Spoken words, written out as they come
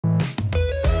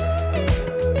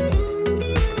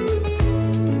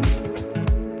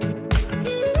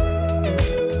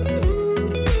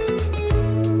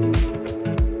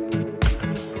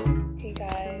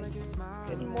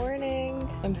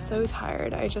so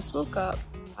tired. I just woke up.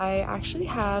 I actually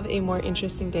have a more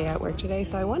interesting day at work today,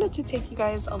 so I wanted to take you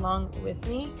guys along with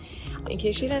me. In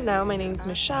case you didn't know, my name is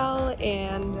Michelle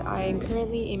and I am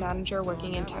currently a manager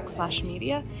working in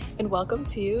tech/media, and welcome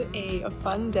to a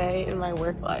fun day in my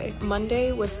work life.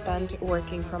 Monday was spent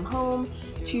working from home.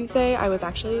 Tuesday I was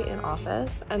actually in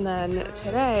office, and then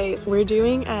today we're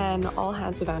doing an all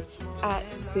hands event at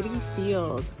Citi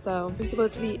Field. So it's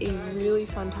supposed to be a really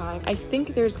fun time. I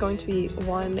think there's going to be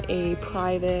a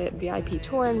private VIP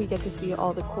tour and we get to see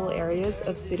all the cool areas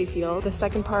of Citi Field. The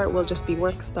second part will just be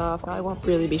work stuff. I won't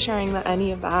really be sharing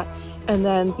any of that. And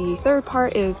then the third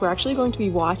part is we're actually going to be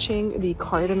watching the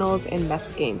Cardinals and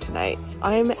Mets game tonight.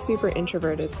 I'm super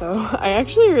introverted, so I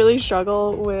actually really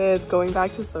struggle with going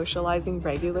back to socializing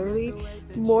regularly.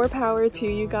 More power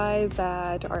to you guys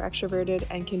that are extroverted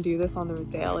and can do this on the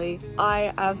daily.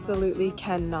 I absolutely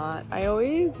cannot. I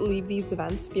always leave these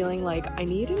events feeling like I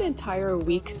need an entire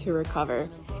week to recover.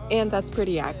 And that's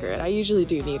pretty accurate. I usually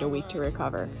do need a week to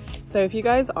recover. So if you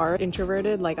guys are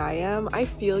introverted like I am, I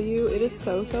feel you. It is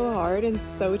so hard and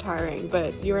so tiring,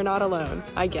 but you're not alone.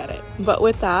 I get it. But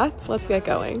with that, let's get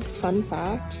going. Fun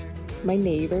fact, my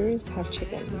neighbors have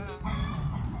chickens.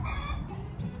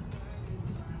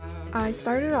 I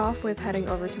started off with heading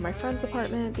over to my friend's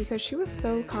apartment because she was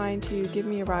so kind to give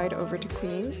me a ride over to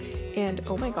Queens. And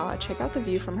oh my god, check out the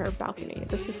view from her balcony.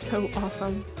 This is so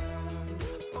awesome.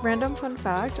 Random fun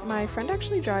fact, my friend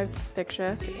actually drives stick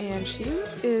shift and she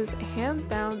is hands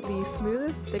down the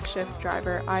smoothest stick shift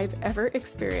driver I've ever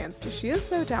experienced. She is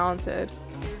so talented.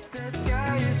 If the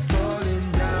sky is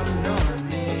falling down on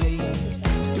me,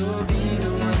 you'll be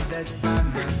the one that's by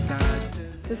my side.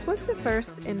 This was the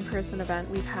first in-person event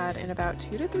we've had in about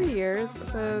 2 to 3 years,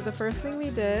 so the first thing we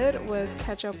did was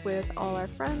catch up with all our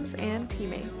friends and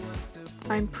teammates.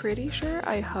 I'm pretty sure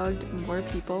I hugged more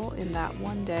people in that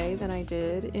one day than I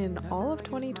did in all of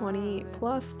 2020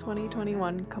 plus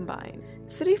 2021 combined.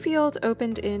 Citi Field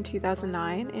opened in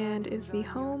 2009 and is the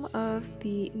home of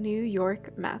the New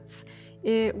York Mets.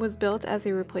 It was built as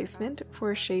a replacement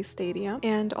for Shea Stadium,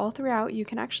 and all throughout you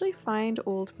can actually find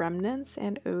old remnants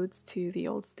and odes to the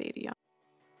old stadium.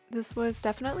 This was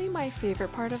definitely my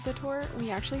favorite part of the tour.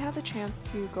 We actually had the chance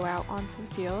to go out onto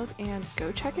the field and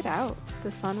go check it out.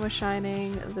 The sun was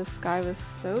shining, the sky was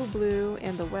so blue,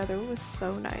 and the weather was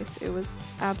so nice. It was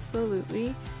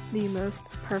absolutely the most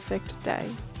perfect day.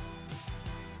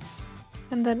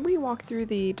 And then we walked through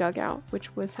the dugout,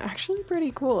 which was actually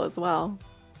pretty cool as well.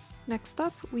 Next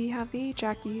up, we have the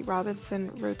Jackie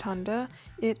Robinson Rotunda.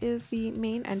 It is the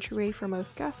main entryway for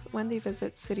most guests when they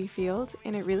visit Citi Field,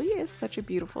 and it really is such a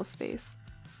beautiful space.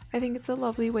 I think it's a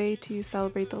lovely way to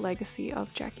celebrate the legacy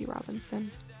of Jackie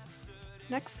Robinson.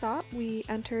 Next stop, we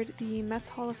entered the Mets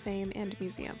Hall of Fame and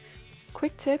Museum.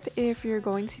 Quick tip, if you're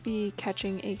going to be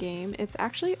catching a game, it's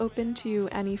actually open to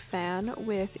any fan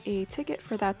with a ticket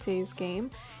for that day's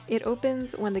game. It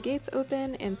opens when the gates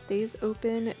open and stays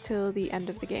open till the end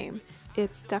of the game.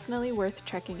 It's definitely worth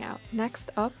checking out.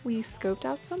 Next up, we scoped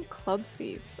out some club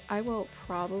seats. I will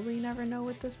probably never know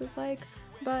what this is like,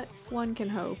 but one can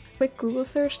hope. Quick Google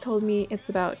search told me it's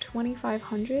about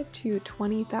 $2,500 to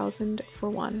 $20,000 for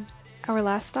one. Our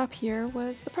last stop here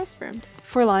was the press room.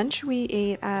 For lunch, we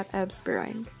ate at Ebbs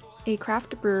Brewing, a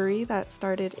craft brewery that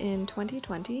started in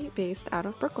 2020 based out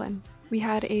of Brooklyn. We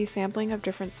had a sampling of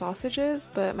different sausages,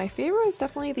 but my favorite was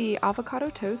definitely the avocado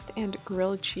toast and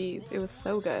grilled cheese. It was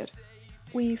so good.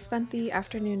 We spent the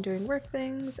afternoon doing work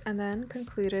things and then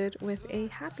concluded with a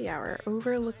happy hour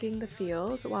overlooking the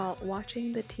field while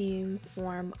watching the teams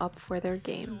warm up for their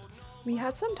game. We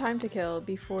had some time to kill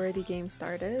before the game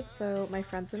started, so my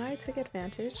friends and I took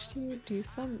advantage to do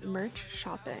some merch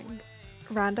shopping.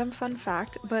 Random fun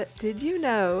fact, but did you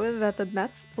know that the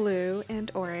Mets blue and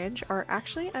orange are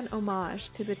actually an homage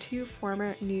to the two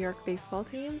former New York baseball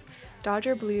teams,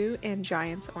 Dodger blue and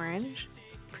Giants orange?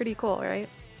 Pretty cool, right?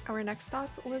 Our next stop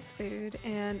was food,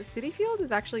 and Citi Field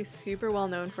is actually super well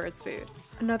known for its food.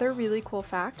 Another really cool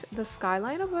fact, the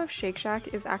skyline above Shake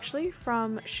Shack is actually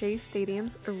from Shea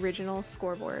Stadium's original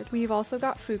scoreboard. We've also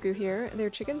got Fuku here.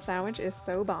 Their chicken sandwich is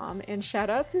so bomb, and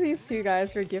shout out to these two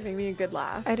guys for giving me a good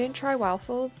laugh. I didn't try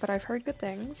waffles, but I've heard good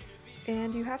things.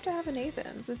 And you have to have a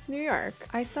Nathan's, it's New York.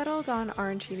 I settled on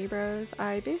Arancini Bros.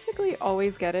 I basically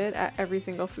always get it at every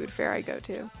single food fair I go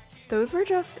to. Those were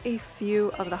just a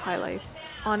few of the highlights.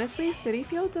 Honestly, Citi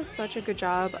Field does such a good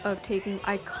job of taking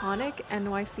iconic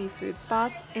NYC food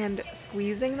spots and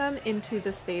squeezing them into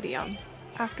the stadium.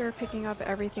 After picking up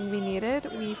everything we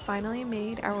needed, we finally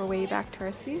made our way back to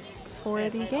our seats for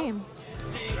the game.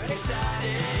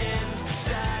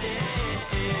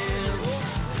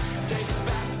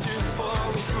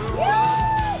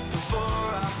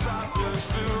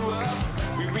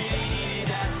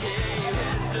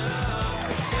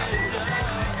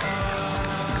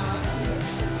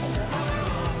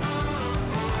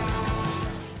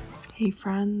 Hey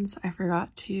friends, I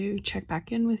forgot to check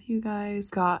back in with you guys.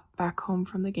 Got back home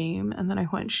from the game and then I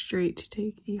went straight to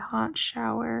take a hot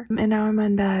shower. And now I'm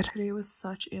in bed. Today was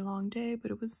such a long day,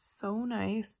 but it was so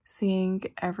nice seeing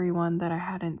everyone that I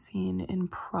hadn't seen in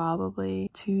probably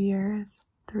 2 years,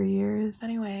 3 years.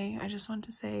 Anyway, I just want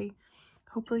to say,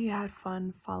 hopefully you had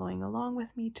fun following along with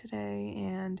me today,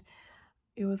 and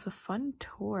it was a fun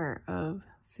tour of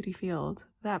Citi Field.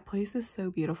 That place is so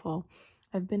beautiful.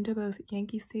 I've been to both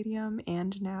Yankee Stadium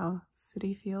and now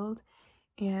Citi Field,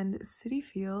 and Citi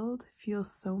Field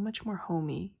feels so much more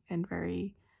homey and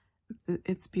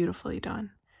it's beautifully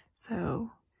done.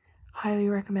 So highly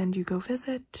recommend you go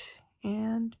visit,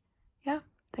 and yeah,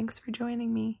 thanks for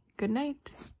joining me. Good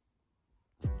night.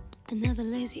 Another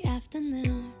lazy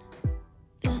afternoon.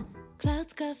 The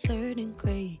clouds covered in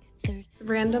gray.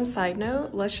 Random side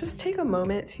note, let's just take a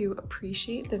moment to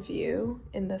appreciate the view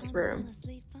in this room.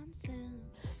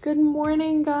 Good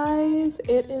morning, guys.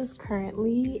 It is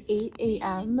currently 8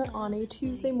 a.m. on a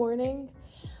Tuesday morning.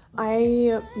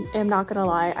 I am not gonna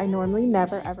lie, I normally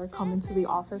never ever come into the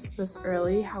office this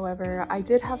early. However, I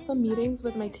did have some meetings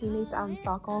with my teammates out in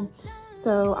Stockholm,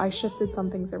 so I shifted some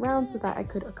things around so that I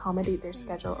could accommodate their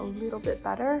schedule a little bit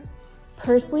better.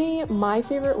 Personally, my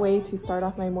favorite way to start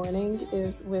off my morning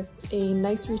is with a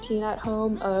nice routine at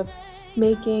home of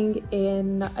making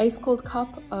an ice cold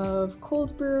cup of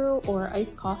cold brew or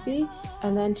iced coffee,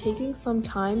 and then taking some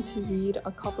time to read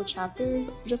a couple chapters,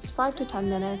 just 5 to 10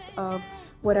 minutes of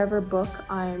whatever book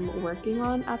I'm working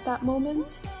on at that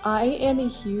moment. I am a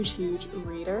huge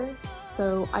reader,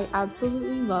 so I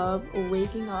absolutely love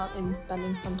waking up and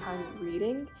spending some time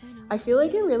reading. I feel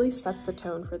like it really sets the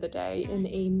tone for the day in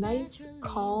a nice,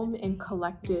 calm, and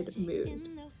collected mood.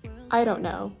 I don't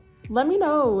know. Let me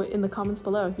know in the comments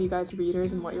below if you guys are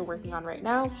readers and what you're working on right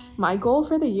now. My goal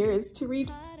for the year is to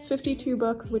read 52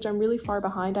 books, which I'm really far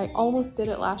behind. I almost did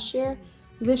it last year.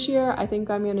 This year, I think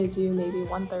I'm gonna do maybe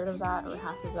 1/3 of that or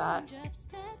half of that.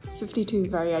 52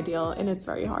 is very ideal and it's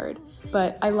very hard,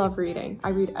 but I love reading. I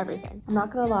read everything. I'm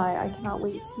not gonna lie, I cannot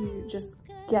wait to just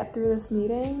get through this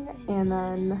meeting and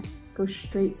then go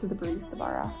straight to the barista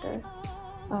bar after.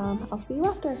 I'll see you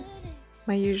after.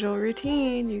 My usual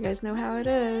routine, you guys know how it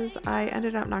is. I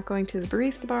ended up not going to the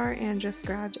barista bar and just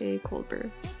grabbed a cold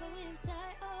brew.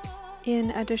 In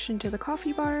addition to the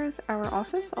coffee bars, our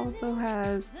office also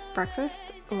has breakfast,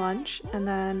 lunch, and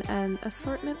then an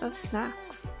assortment of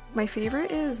snacks. My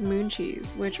favorite is moon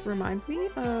cheese, which reminds me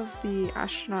of the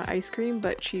astronaut ice cream,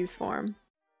 but cheese form.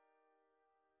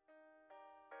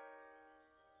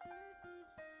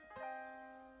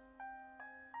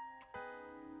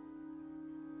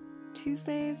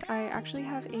 Tuesdays, I actually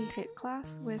have a HIIT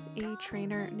class with a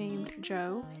trainer named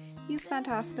Joe. He's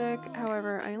fantastic,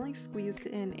 however, I only squeezed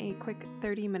in a quick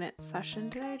 30-minute session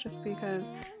today just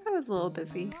because I was a little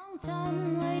busy.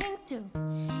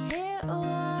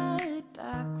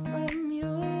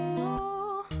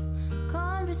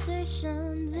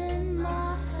 Conversations in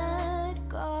my head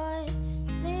got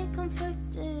me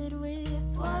conflicted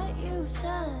with what you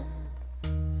said.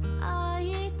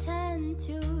 I tend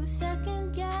to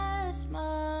second guess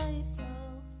myself.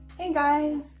 Hey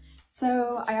guys!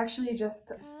 So I actually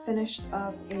just finished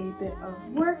up a bit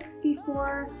of work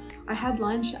before. I had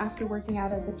lunch after working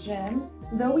out at the gym.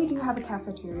 Though we do have a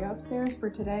cafeteria upstairs, for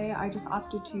today I just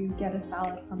opted to get a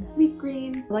salad from Sweet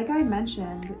Green. Like I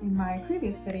mentioned in my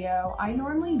previous video, I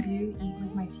normally do eat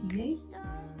with my teammates,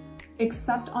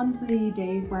 except on the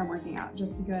days where I'm working out,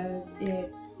 just because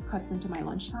it cuts into my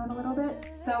lunchtime a little bit.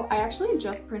 So I actually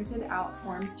just printed out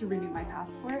forms to renew my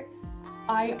passport.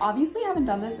 I obviously haven't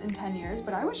done this in 10 years,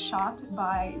 but I was shocked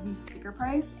by the sticker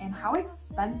price and how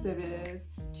expensive it is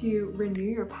to renew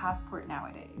your passport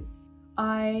nowadays.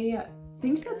 I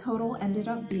think the total ended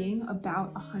up being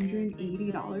about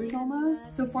 $180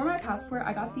 almost. So for my passport,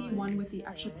 I got the one with the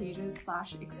extra pages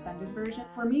 / extended version.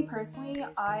 For me personally,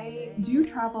 I do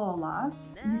travel a lot.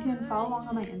 You can follow along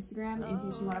on my Instagram in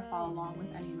case you want to follow along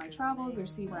with any of my travels or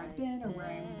see where I've been or where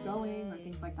I'm going or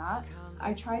things like that.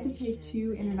 I try to take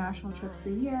 2 international trips a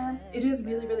year. It is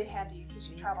really handy in case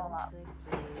you travel a lot.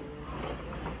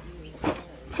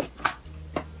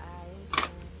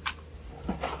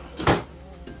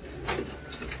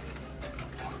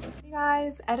 Hey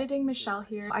guys, Editing Michelle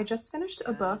here. I just finished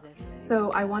a book, so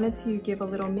I wanted to give a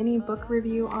little mini book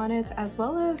review on it, as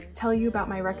well as tell you about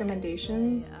my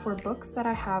recommendations for books that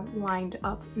I have lined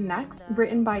up next,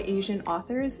 written by Asian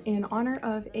authors in honor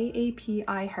of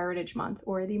AAPI Heritage Month,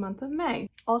 or the month of May.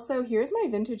 Also, here's my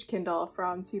vintage Kindle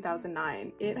from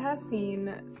 2009. It has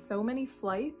seen so many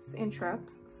flights and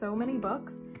trips, so many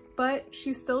books, but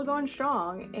she's still going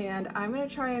strong, and I'm gonna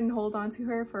try and hold on to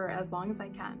her for as long as I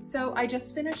can. So I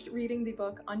just finished reading the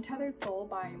book Untethered Soul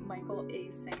by Michael A.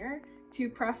 Singer. To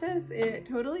preface, it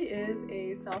totally is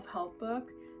a self-help book,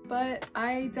 but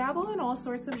I dabble in all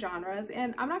sorts of genres,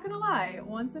 and I'm not gonna lie,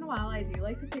 once in a while I do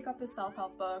like to pick up a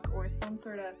self-help book or some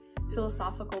sort of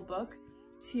philosophical book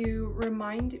to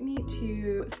remind me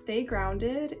to stay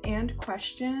grounded and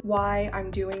question why I'm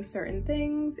doing certain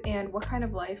things and what kind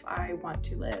of life I want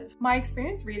to live. My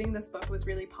experience reading this book was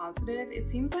really positive. It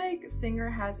seems like Singer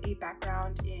has a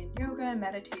background in yoga and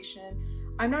meditation.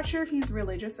 I'm not sure if he's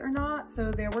religious or not, so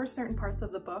there were certain parts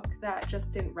of the book that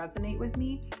just didn't resonate with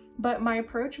me. But my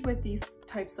approach with these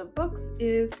types of books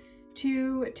is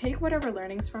to take whatever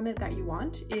learnings from it that you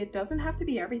want. It doesn't have to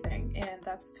be everything, and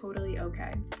that's totally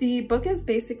okay. The book is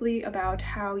basically about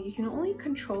how you can only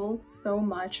control so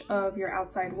much of your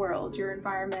outside world, your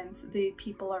environment, the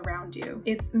people around you.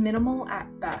 It's minimal at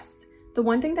best. The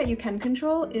one thing that you can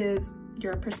control is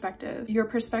your perspective. Your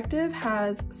perspective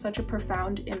has such a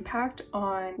profound impact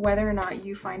on whether or not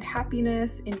you find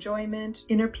happiness, enjoyment,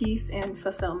 inner peace, and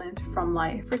fulfillment from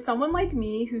life. For someone like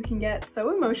me who can get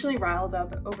so emotionally riled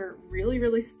up over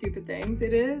really stupid things,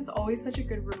 it is always such a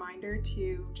good reminder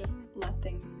to just let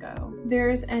things go.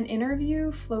 There's an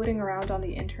interview floating around on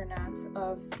the internet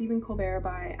of Stephen Colbert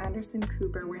by Anderson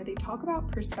Cooper where they talk about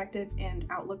perspective and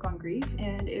outlook on grief,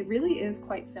 and it really is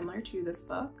quite similar to this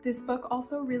book. This book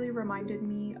also really reminded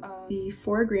me of The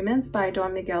Four Agreements by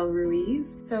Don Miguel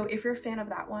Ruiz, so if you're a fan of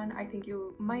that one, I think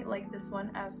you might like this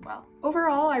one as well.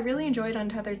 Overall, I really enjoyed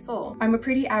Untethered Soul. I'm a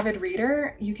pretty avid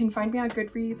reader. You can find me on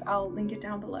Goodreads. I'll link it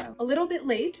down below. A little bit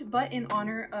late, but in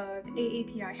honor of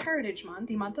AAPI Heritage Month,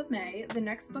 the month of May, the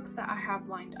next books that I have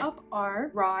lined up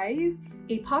are Rise,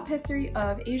 A Pop History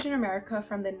of Asian America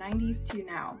from the 90s to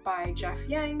Now by Jeff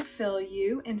Yang, Phil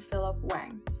Yu, and Philip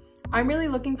Wang. I'm really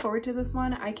looking forward to this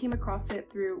one. I came across it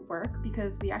through work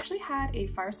because we actually had a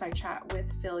fireside chat with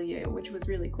Phil Yu, which was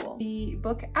really cool. The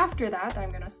book after that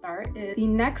I'm gonna start is The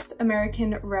Next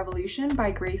American Revolution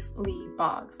by Grace Lee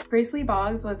Boggs. Grace Lee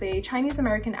Boggs was a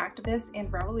Chinese-American activist and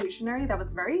revolutionary that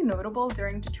was very notable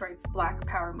during Detroit's Black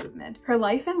Power movement. Her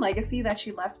life and legacy that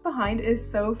she left behind is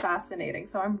so fascinating,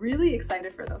 so I'm really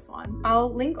excited for this one.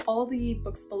 I'll link all the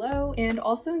books below and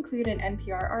also include an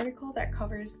NPR article that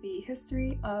covers the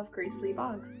history of Grace Lee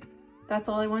Boggs. That's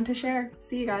all I want to share.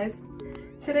 See you guys.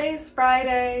 Today's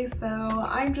Friday, so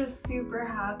I'm just super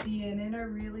happy and in a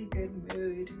really good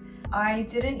mood. I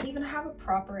didn't even have a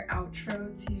proper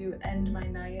outro to end my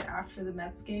night after the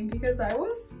Mets game because I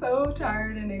was so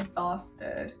tired and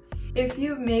exhausted. If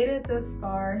you've made it this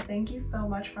far, thank you so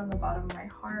much from the bottom of my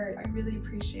heart. I really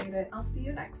appreciate it. I'll see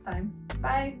you next time.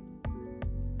 Bye.